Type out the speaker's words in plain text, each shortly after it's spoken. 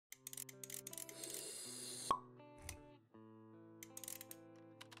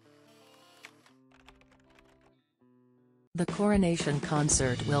The Coronation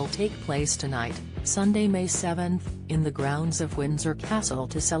Concert will take place tonight, Sunday, May 7, in the grounds of Windsor Castle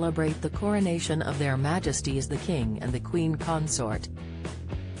to celebrate the coronation of Their Majesties the King and the Queen Consort.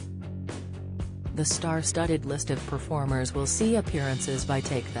 The star-studded list of performers will see appearances by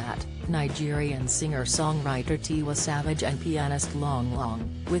Take That, Nigerian singer-songwriter Tiwa Savage and pianist Long Long,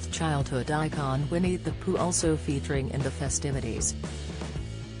 with childhood icon Winnie the Pooh also featuring in the festivities.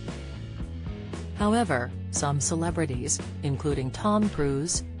 However, some celebrities, including Tom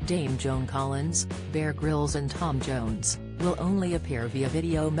Cruise, Dame Joan Collins, Bear Grylls and Tom Jones, will only appear via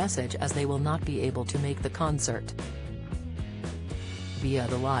video message as they will not be able to make the concert. Via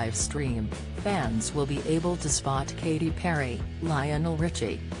the live stream, fans will be able to spot Katy Perry, Lionel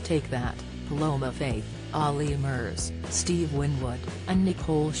Richie, Take That, Paloma Faith, Ali Murs, Steve Winwood, and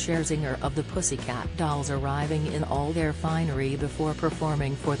Nicole Scherzinger of the Pussycat Dolls arriving in all their finery before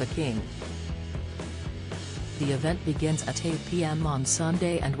performing for the King. The event begins at 8 p.m. on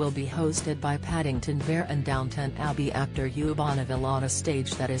Sunday and will be hosted by Paddington Bear and Downton Abbey actor Hugh Bonneville on a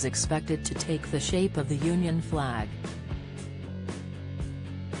stage that is expected to take the shape of the Union flag.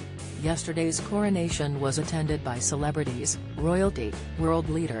 Yesterday's coronation was attended by celebrities, royalty, world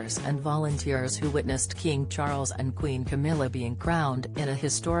leaders and volunteers who witnessed King Charles and Queen Camilla being crowned in a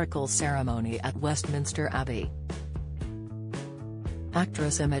historical ceremony at Westminster Abbey.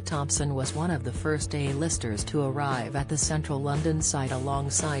 Actress Emma Thompson was one of the first A-listers to arrive at the central London site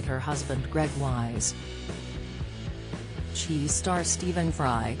alongside her husband Greg Wise. Cheese star Stephen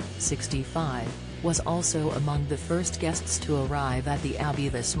Fry, 65, was also among the first guests to arrive at the Abbey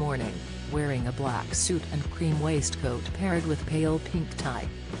this morning, wearing a black suit and cream waistcoat paired with pale pink tie.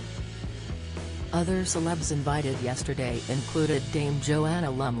 Other celebs invited yesterday included Dame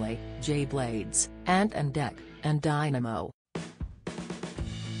Joanna Lumley, Jay Blades, Ant and Dec, and Dynamo.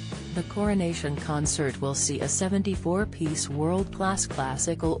 The Coronation Concert will see a 74-piece world-class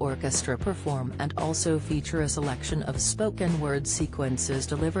classical orchestra perform and also feature a selection of spoken-word sequences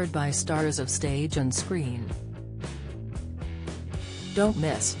delivered by stars of stage and screen. Don't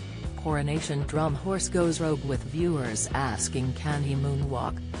miss. Coronation drum horse goes rogue with viewers asking can he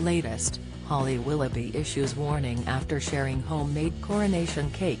moonwalk. Latest, Holly Willoughby issues warning after sharing homemade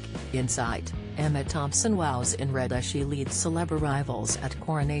coronation cake. Insight. Emma Thompson wows in red as she leads celeb arrivals at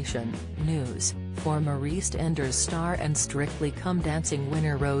Coronation. News, former EastEnders star and Strictly Come Dancing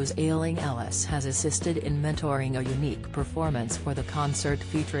winner Rose Ayling-Ellis has assisted in mentoring a unique performance for the concert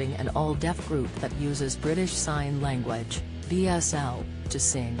featuring an all-deaf group that uses British Sign Language, BSL, to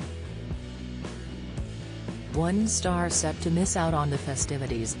sing. One star set to miss out on the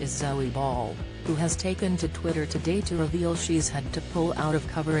festivities is Zoe Ball, who has taken to Twitter today to reveal she's had to pull out of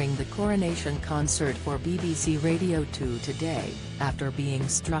covering the Coronation Concert for BBC Radio 2 today, after being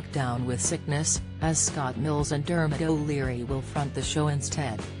struck down with sickness, as Scott Mills and Dermot O'Leary will front the show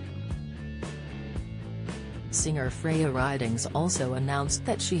instead. Singer Freya Ridings also announced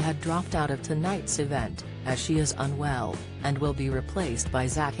that she had dropped out of tonight's event, as she is unwell, and will be replaced by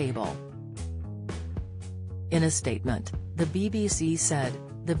Zach Abel. In a statement, the BBC said,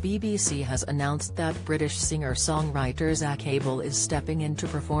 "The BBC has announced that British singer-songwriter Zach Abel is stepping in to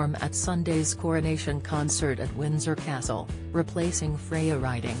perform at Sunday's Coronation Concert at Windsor Castle, replacing Freya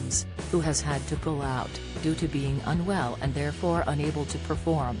Ridings, who has had to pull out, due to being unwell and therefore unable to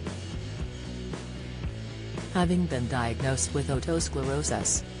perform." Having been diagnosed with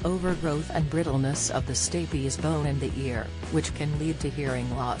otosclerosis, overgrowth and brittleness of the stapes bone in the ear, which can lead to hearing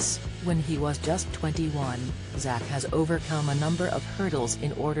loss, when he was just 21, Zach has overcome a number of hurdles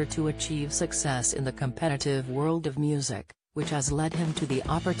in order to achieve success in the competitive world of music, which has led him to the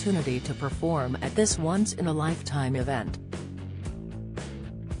opportunity to perform at this once-in-a-lifetime event.